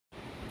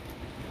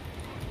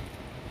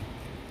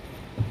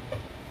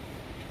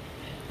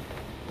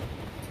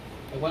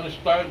want to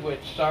start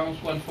with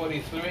Psalms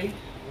 143,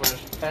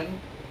 verse 10.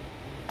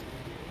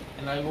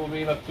 And I will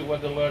read up to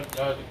what the Lord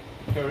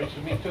encourages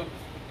me to.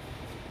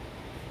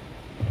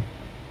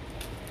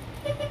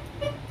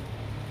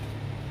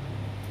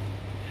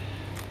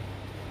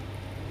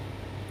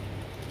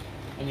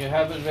 And you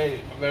have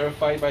it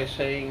verified by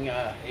saying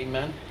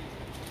amen.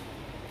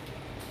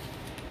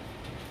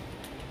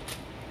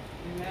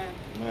 Amen.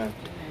 Amen.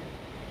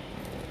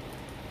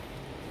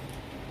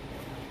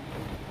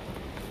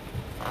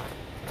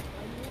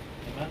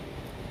 Amen.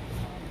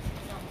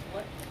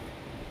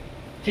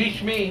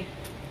 Teach me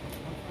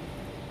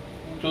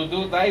to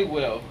do thy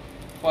will,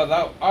 for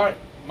thou art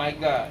my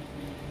God.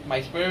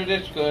 My spirit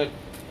is good.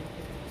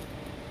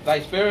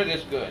 Thy spirit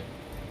is good.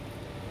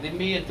 Lead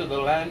me into the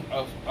land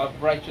of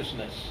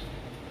righteousness.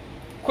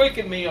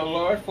 Quicken me, O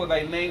Lord, for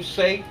thy name's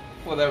sake,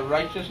 for thy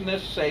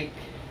righteousness' sake.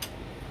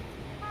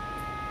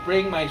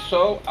 Bring my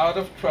soul out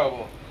of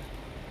trouble,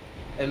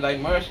 and thy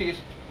mercies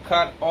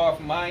cut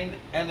off mine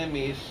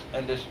enemies,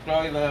 and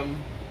destroy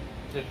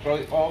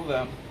all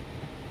them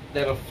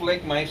that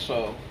afflict my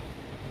soul.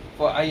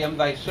 For I am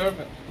thy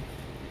servant.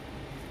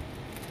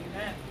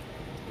 Amen.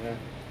 Yeah.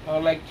 I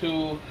would like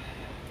to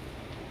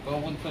go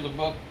into the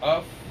book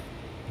of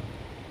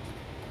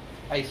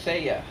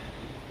Isaiah.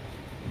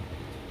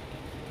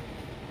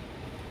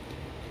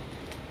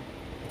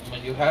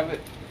 When you have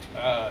it,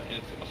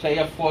 it's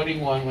Isaiah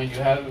 41, when you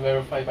have it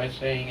verified by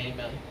saying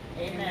amen.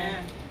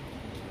 Amen.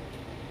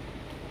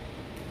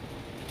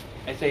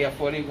 Isaiah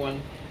 41,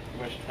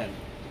 verse 10.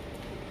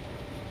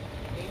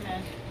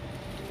 Amen.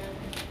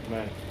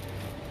 Amen.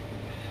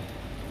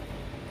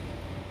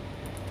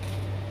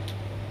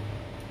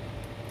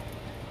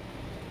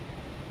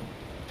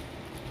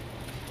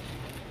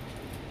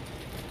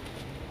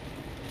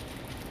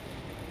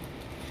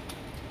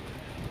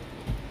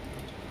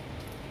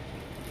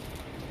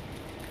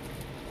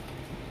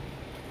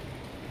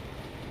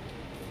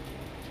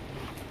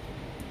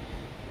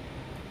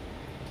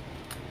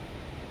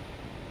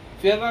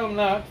 Fear thou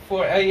not,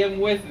 for I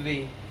am with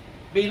thee.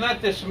 Be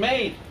not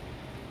dismayed,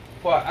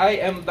 for I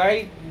am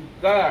thy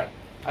God.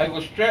 I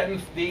will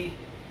strengthen thee.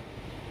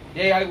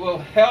 Yea, I will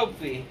help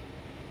thee.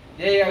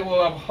 Yea, I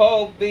will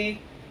uphold thee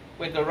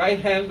with the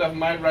right hand of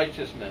my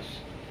righteousness.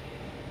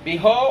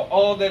 Behold,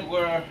 all that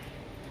were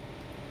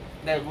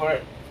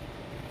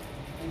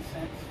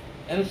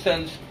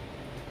incensed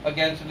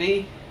against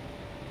thee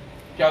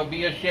shall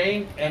be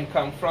ashamed and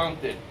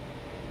confronted.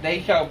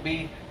 They shall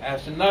be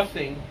as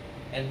nothing,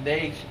 and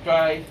they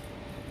strive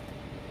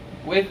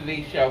with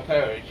thee shall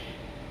perish.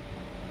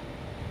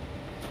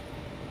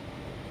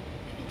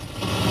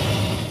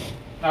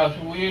 Now, as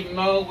we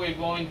know, we're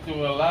going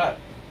through a lot,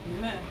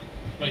 Amen.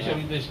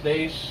 especially these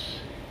days.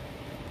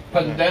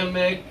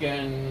 Pandemic,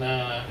 and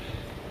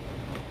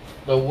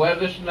the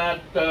weather's not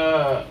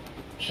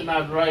it's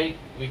not right.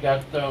 We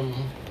got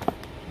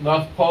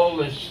North Pole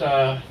is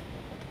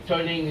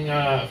turning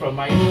from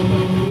ice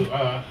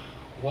to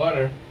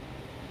water.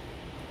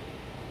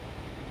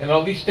 And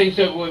all these things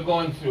that we're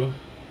going through,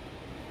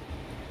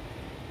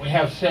 we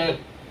have said,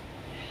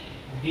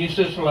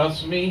 Jesus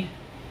loves me.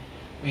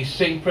 We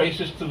sing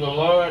praises to the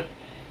Lord.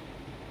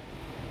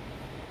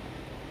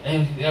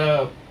 And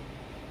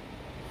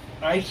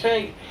I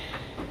say,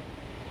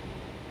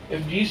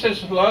 if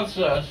Jesus loves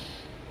us,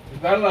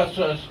 if God loves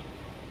us,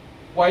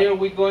 why are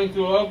we going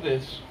through all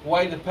this?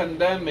 Why the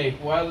pandemic?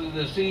 Why the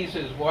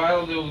diseases? Why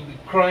the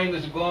crime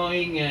is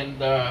going, and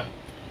the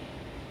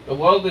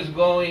world is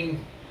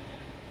going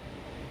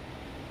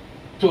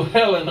to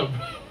hell in a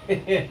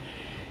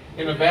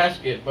in a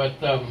basket?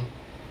 But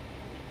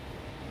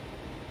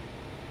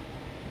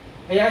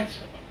I ask,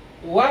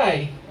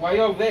 why? Why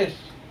all this?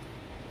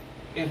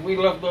 If we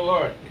love the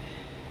Lord.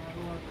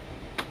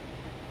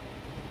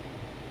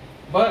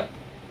 But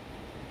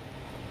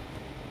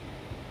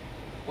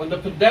when the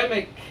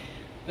pandemic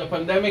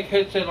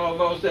hits, and all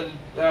those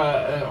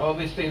that all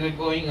these things are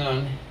going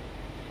on,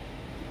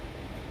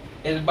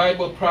 is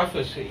Bible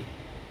prophecy.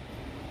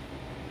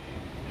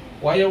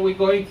 Why are we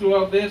going through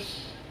all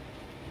this?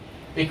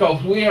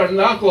 Because we are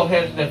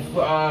knuckleheads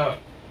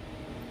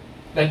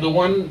that do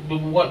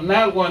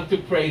not want to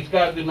praise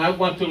God, do not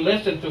want to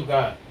listen to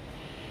God.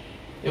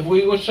 If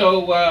we were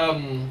so,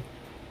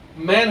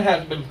 man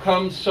has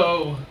become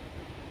so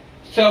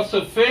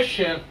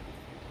self-sufficient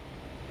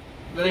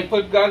that they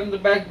put God in the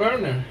back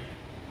burner.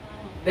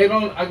 They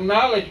don't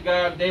acknowledge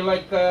God. They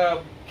like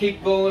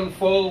keep going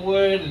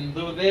forward and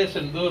do this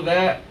and do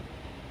that.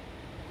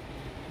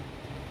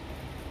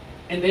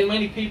 And then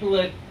many people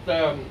that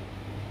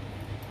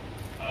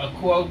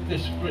quote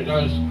this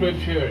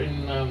scripture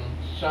in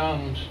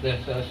Psalms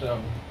that says,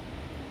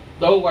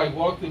 though I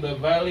walk through the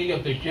valley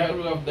of the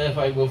shadow of death,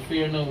 I will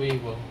fear no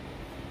evil.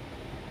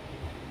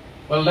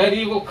 But let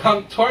evil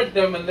come toward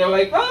them, and they're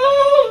like,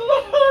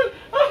 oh Lord,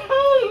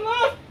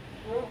 oh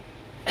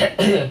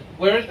Lord.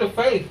 Where's the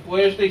faith?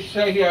 Where's the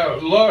say,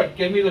 Lord,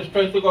 give me the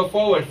strength to go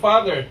forward.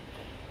 Father,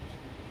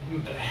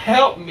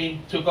 help me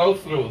to go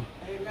through.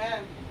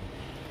 Amen.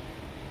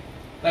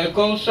 It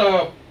goes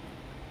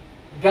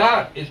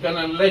God is going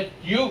to let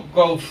you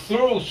go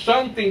through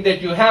something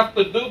that you have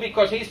to do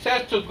because He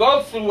says to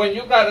go through and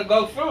you got to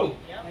go through.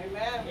 Yep.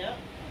 Amen. Yep.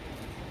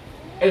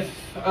 If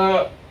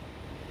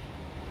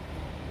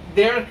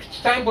there are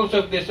examples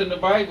of this in the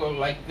Bible,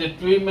 like the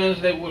 3 men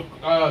that were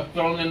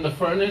thrown in the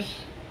furnace.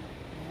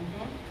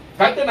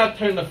 God did not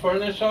turn the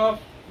furnace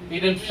off. He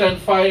didn't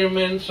send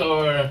firemen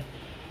or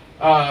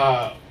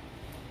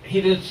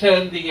He didn't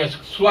send the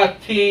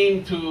SWAT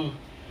team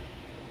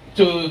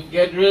to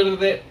get rid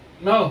of it.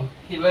 No,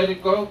 He let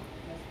it go.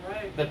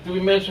 That's right. The 3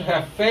 men should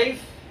have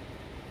faith,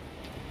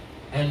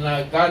 and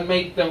God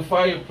made them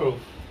fireproof.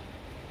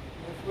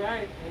 That's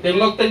right. They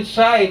looked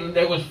inside, and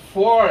there was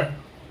 4.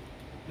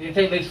 They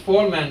say there's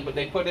 4 men, but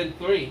they put in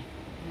 3.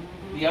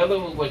 The other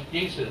one was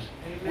Jesus.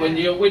 Amen. When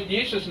you're with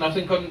Jesus,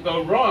 nothing can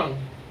go wrong.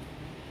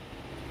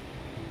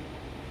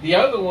 The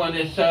other one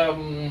is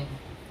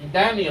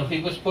Daniel.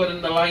 He was put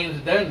in the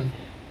lion's den.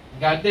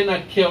 God did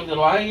not kill the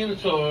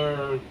lions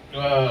or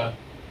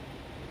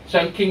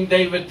send King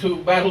David to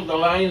battle the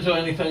lions or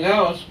anything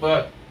else,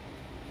 but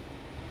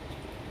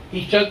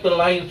He shut the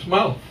lion's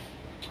mouth.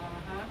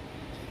 Uh-huh.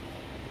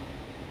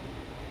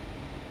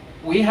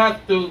 We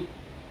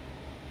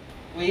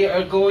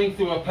are going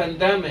through a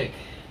pandemic.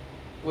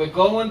 We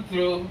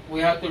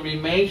have to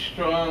remain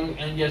strong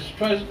and just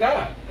trust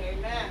God.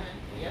 Amen.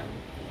 Yep.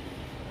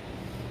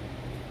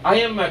 I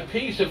am at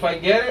peace. If I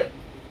get it,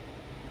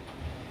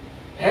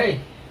 hey,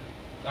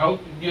 I'll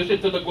use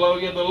it to the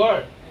glory of the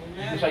Lord.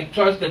 Amen. Because I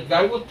trust that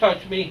God will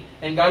touch me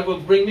and God will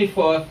bring me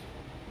forth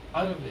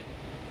out of it.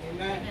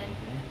 Amen.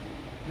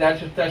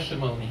 That's a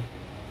testimony.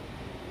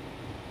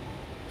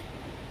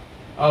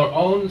 Our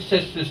own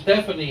sister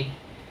Stephanie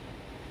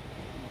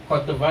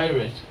caught the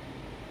virus.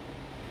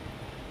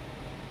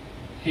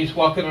 She's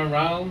walking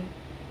around.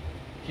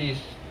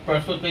 She's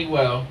perfectly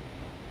well.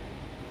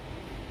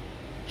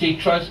 She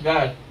trusts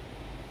God.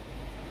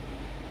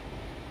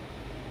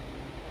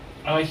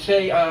 I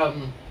say, I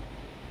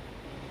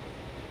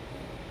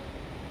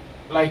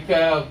like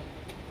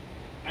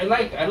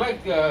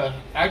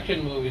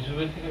action movies.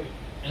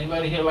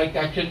 Anybody here like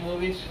action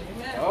movies?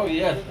 Amen. Oh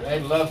yes, I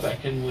love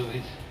action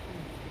movies.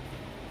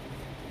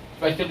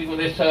 Especially when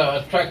there's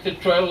a tractor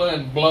trailer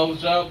and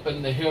blows up,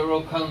 and the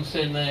hero comes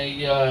in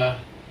a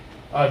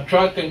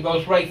truck and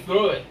goes right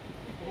through it.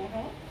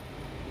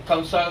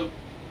 Comes out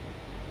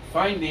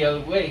fine the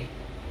other way.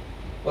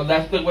 Well,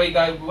 that's the way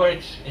God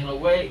works. In a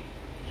way,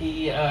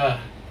 He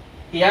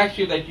asks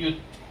you that you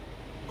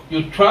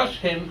trust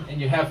Him and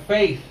you have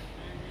faith,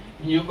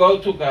 and you go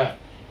to God.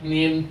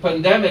 In the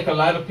pandemic, a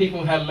lot of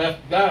people had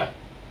left God.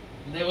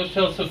 They were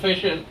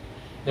self-sufficient.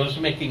 They was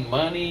making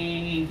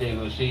money. They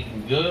was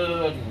eating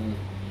good. And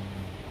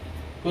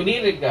who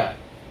needed God?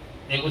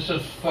 They were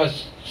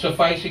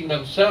sufficing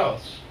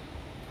themselves.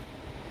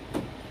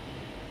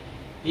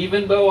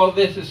 Even though all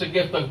this is a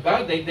gift of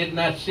God, they did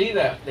not see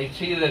that. They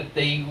see that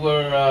they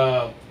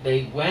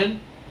went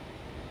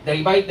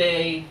day by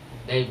day,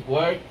 they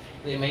worked,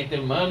 they made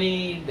their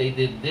money, they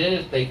did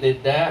this, they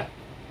did that.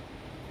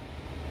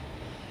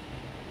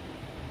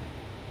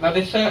 Now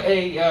they saw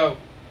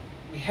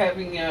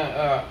having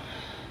a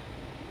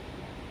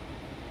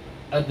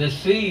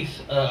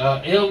disease,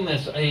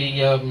 illness,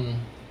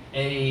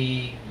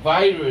 a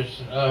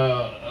virus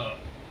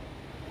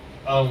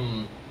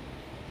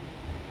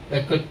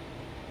that could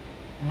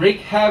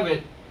wreak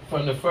havoc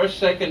from the first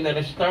second that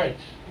it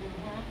starts.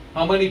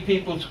 How many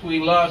people we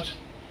lost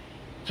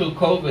to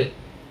COVID?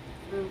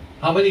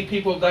 How many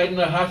people died in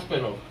the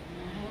hospital?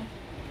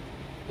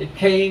 It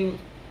came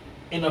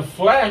in a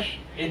flash.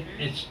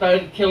 It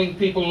started killing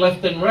people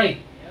left and right.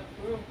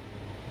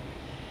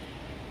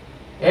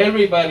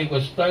 Everybody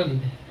was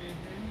stunned.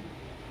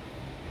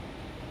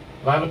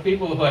 A lot of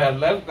people who had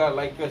left God,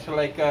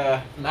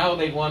 now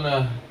they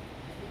wanna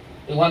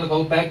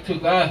go back to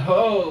God.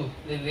 Oh,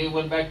 they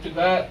went back to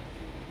God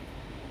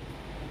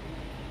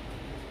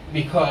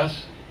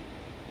because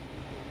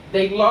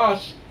they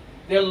lost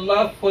their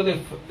love for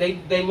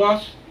they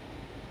lost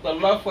the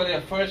love for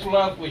their first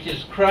love, which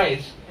is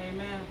Christ.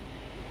 Amen.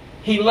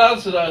 He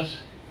loves us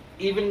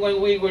even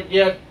when we were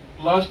yet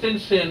lost in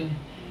sin.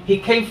 He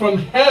came from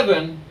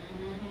heaven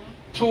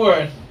to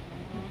earth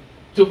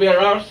to bear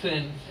our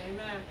sins,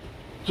 Amen.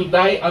 to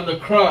die on the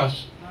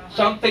cross.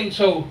 Something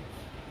so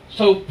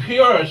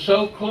pure,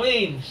 so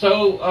clean,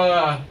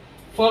 so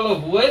full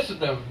of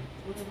wisdom.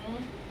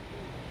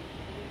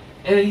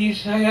 And he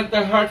had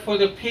the heart for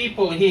the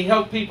people. He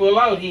helped people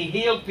out. He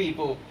healed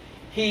people.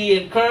 He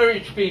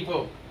encouraged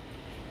people.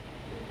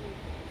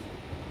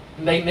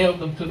 And they nailed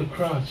them to the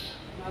cross.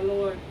 My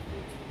Lord.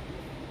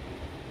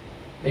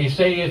 They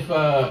say if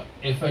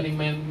any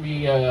man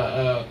be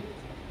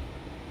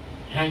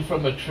hanged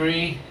from a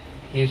tree,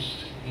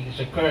 he's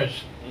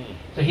accursed.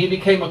 So he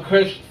became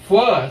accursed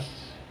for us.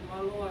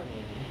 My Lord.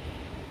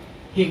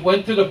 He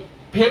went to the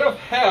pit of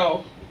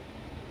hell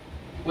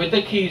with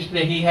the keys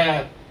that he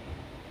had.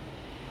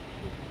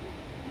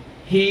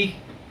 He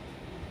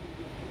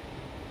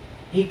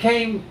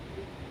came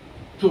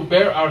to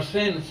bear our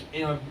sins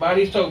in a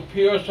body so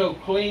pure, so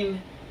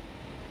clean.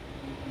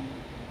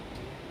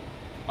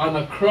 on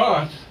a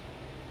cross,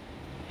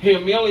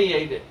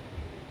 humiliated,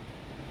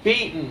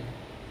 beaten.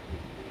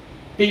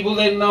 People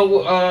didn't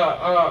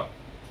know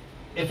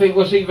if he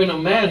was even a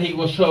man. He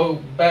was so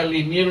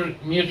badly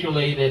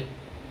mutilated.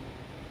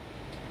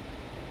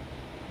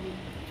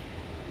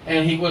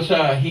 And he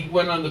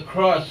went on the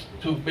cross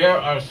to bear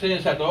our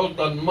sins at all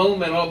the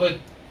moment of it.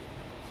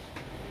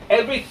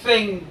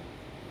 Everything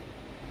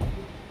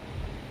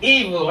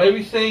evil,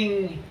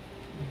 everything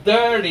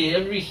dirty,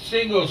 every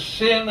single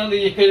sin that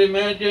you could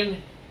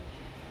imagine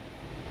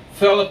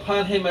fell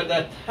upon him at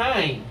that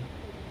time.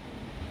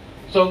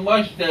 So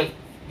much that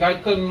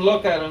God couldn't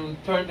look at him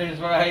and turned his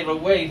right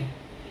away.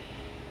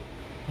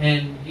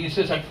 And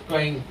Jesus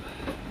exclaimed,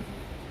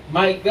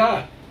 my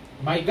God,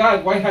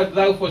 why hast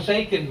thou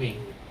forsaken me?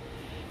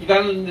 You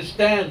got to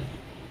understand,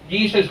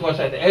 Jesus was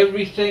at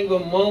every single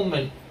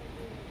moment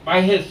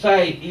by his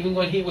side, even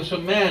when he was a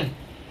man.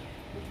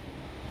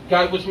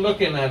 God was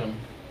looking at him.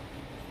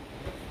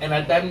 And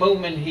at that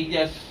moment, he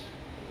just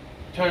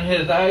turned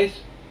his eyes,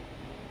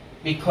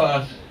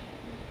 because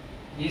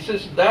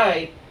Jesus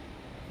died.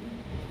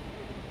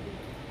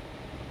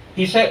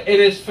 He said, it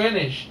is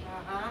finished.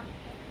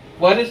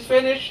 What is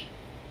finished?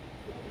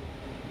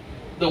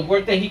 The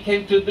work that he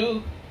came to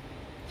do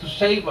to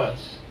save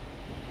us.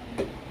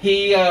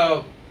 He,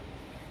 I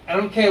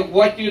don't care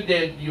what you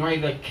did. You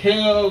might have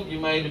killed, you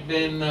might have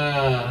been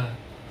a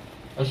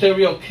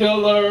serial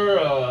killer,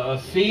 a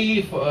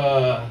thief,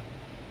 a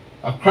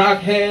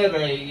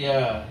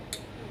crackhead,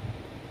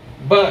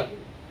 but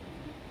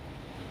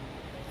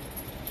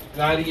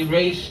God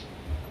erased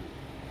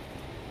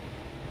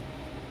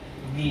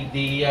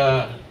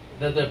the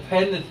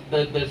dependence,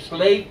 the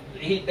slave.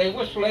 They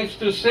were slaves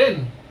to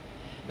sin.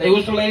 They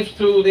were slaves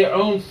to their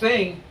own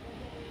thing.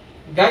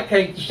 God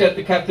came to set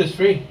the captives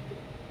free.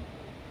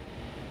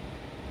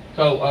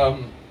 So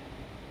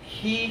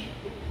he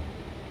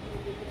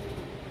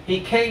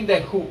came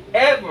that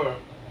whoever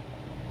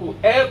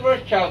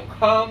shall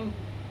come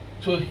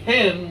to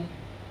him,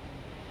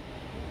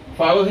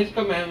 follow his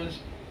commandments,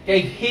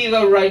 gave he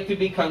the right to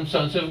become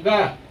sons of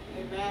God.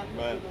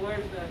 Amen.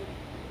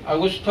 I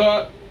was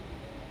taught,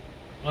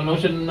 when I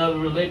was in another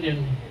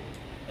religion,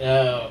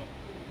 that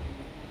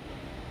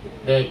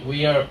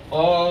we are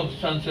all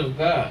sons of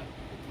God.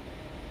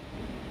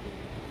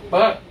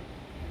 But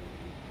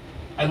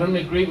I don't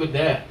agree with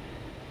that,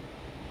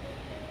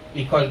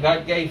 because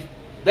God gave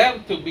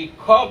them to be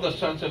called the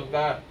sons of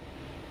God,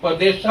 but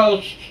they're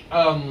so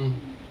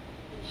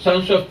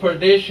sons of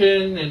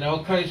perdition and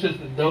all kinds of,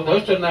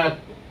 those are not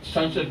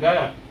sons of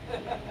God.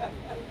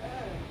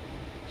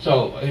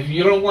 So if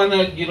you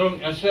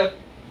don't accept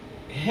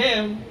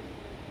him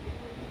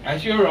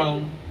as your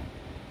own,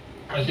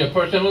 as your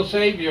personal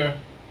savior,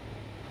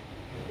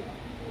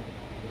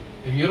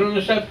 if you don't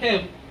accept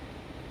him,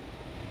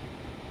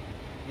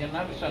 you're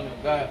not a son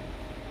of God.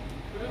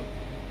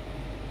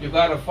 You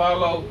got to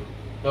follow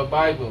the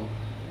Bible.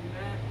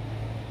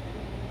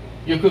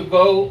 You could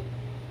go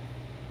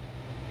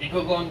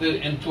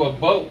into a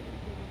boat,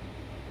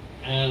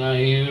 and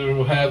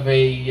you have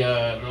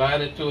a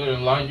latitude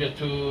and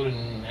longitude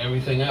and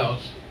everything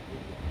else.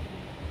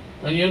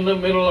 When you're in the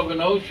middle of an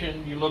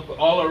ocean, you look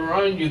all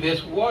around you.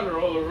 There's water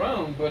all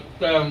around, but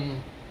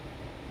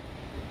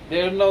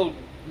there's no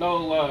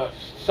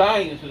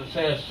signs that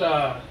says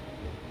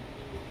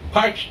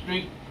Park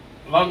Street,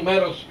 Long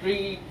Meadow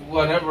Street,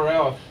 whatever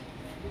else.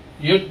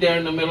 You're there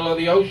in the middle of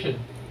the ocean.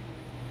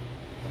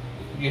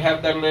 You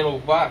have that little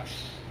box,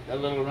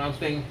 that little round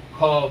thing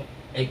called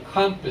a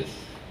compass.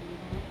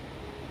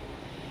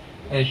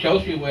 And it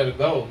shows you where to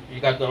go.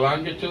 You got the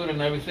longitude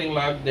and everything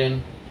logged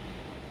in.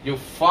 You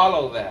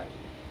follow that.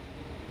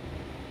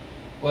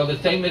 Well, the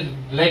same is,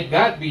 let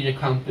God be your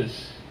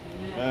compass.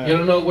 Amen. You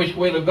don't know which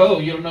way to go.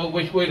 You don't know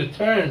which way to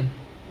turn.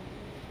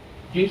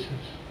 Jesus.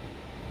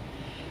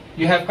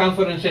 You have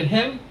confidence in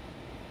him.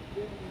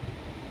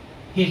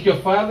 He's your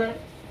Father.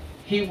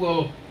 He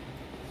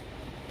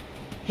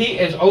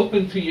is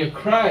open to your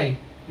cry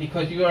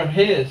because you are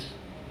his.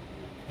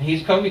 And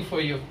he's coming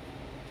for you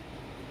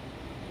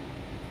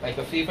like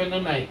a thief in the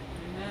night.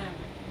 Amen.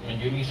 When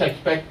you least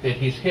expect it,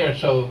 he's here.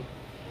 So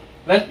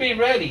let's be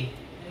ready.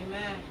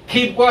 Amen.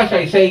 Keep watch,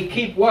 I say,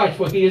 keep watch,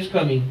 for he is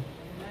coming.